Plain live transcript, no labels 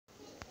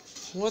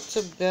What's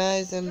up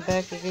guys, I'm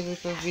back again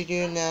with my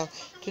video now.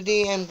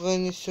 Today I'm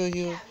going to show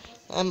you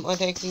I'm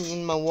attacking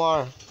in my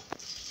war.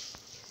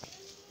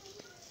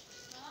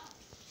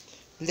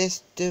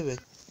 Let's do it.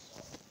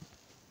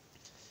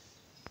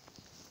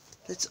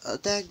 Let's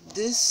attack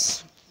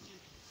this.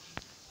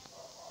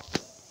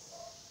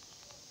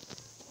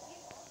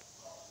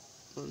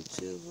 One,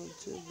 two,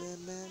 bam,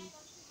 bam.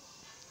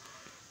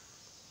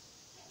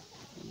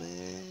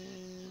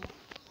 Bam.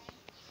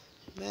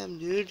 Bam,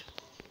 dude.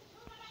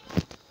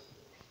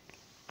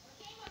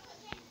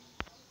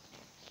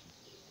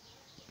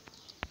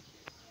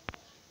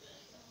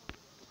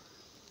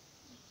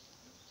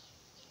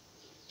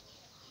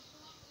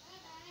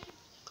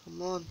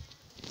 Come on.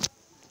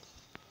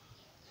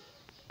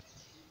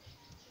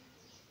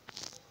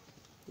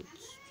 Let's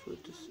throw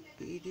this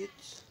idiot.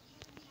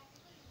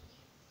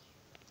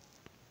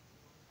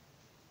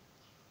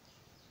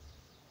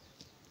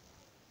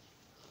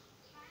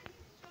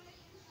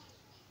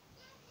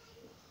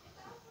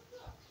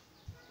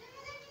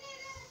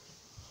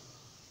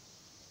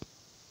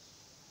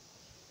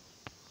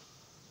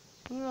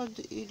 Where are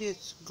the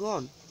idiots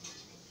gone?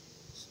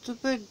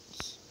 Stupid.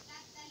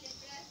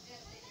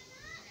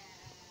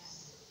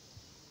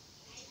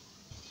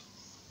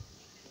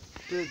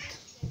 Good.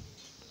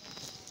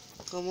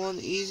 Come on,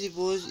 easy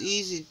boys,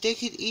 easy.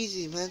 Take it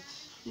easy, man.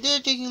 They're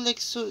taking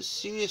like so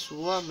serious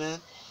war, man.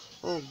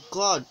 Oh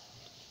god.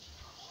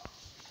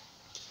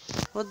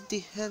 What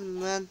the hell,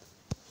 man?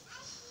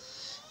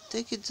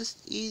 Take it just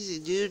easy,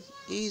 dude.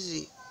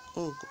 Easy.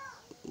 Oh,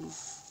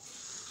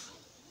 oof.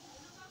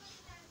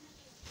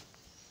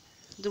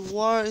 The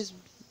war is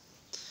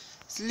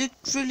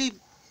literally.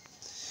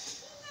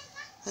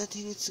 I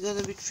think it's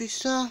gonna be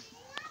 3-star.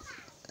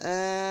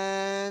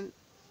 And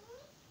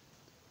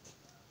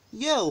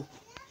yo,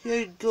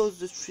 here it goes,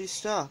 the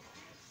 3-star.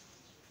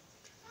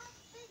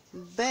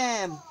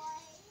 Bam,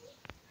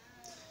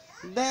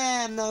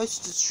 bam. Now it's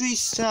the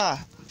 3-star.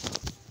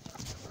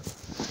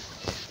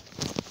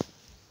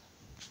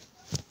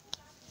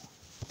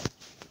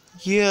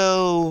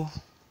 Yo,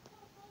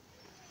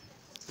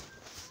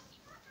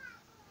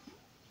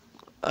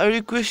 I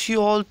request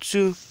you all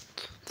to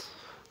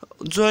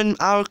join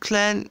our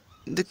clan.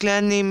 The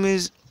clan name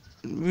is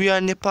We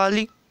Are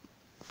Nepali.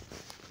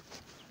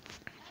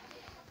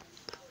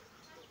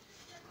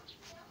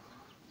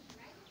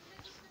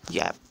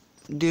 Yeah,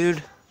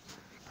 dude,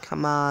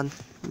 come on.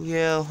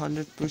 Yo,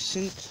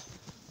 100%.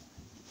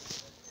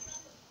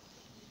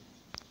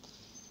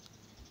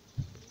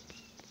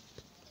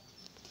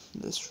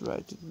 Let's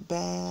write it.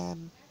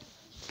 Bam,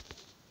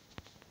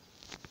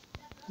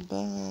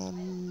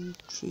 bam,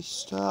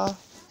 3-star.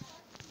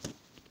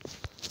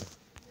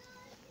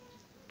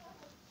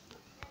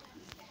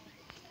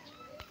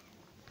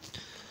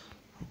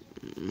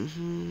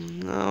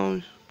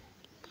 Now,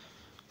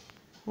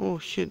 oh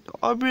shit,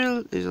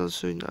 Abril is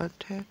also in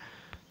attack.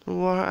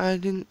 War I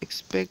didn't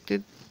expect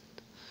it.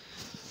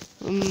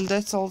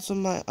 That's also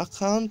my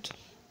account.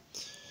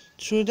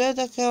 Through that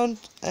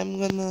account, I'm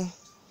gonna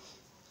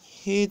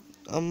hit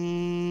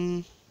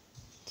 9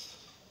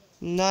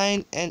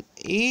 and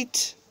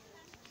 8.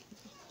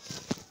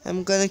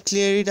 I'm gonna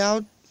clear it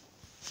out.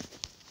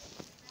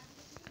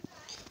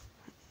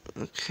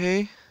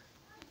 Okay.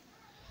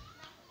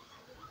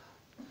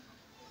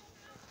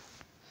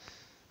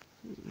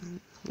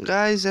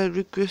 Guys, I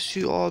request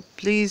you all,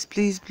 please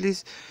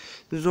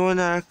join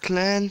our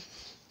clan.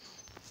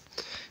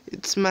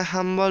 It's my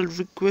humble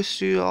request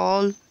to you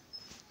all.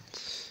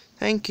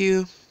 Thank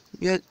you.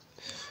 Yeah,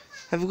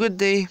 have a good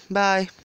day. Bye.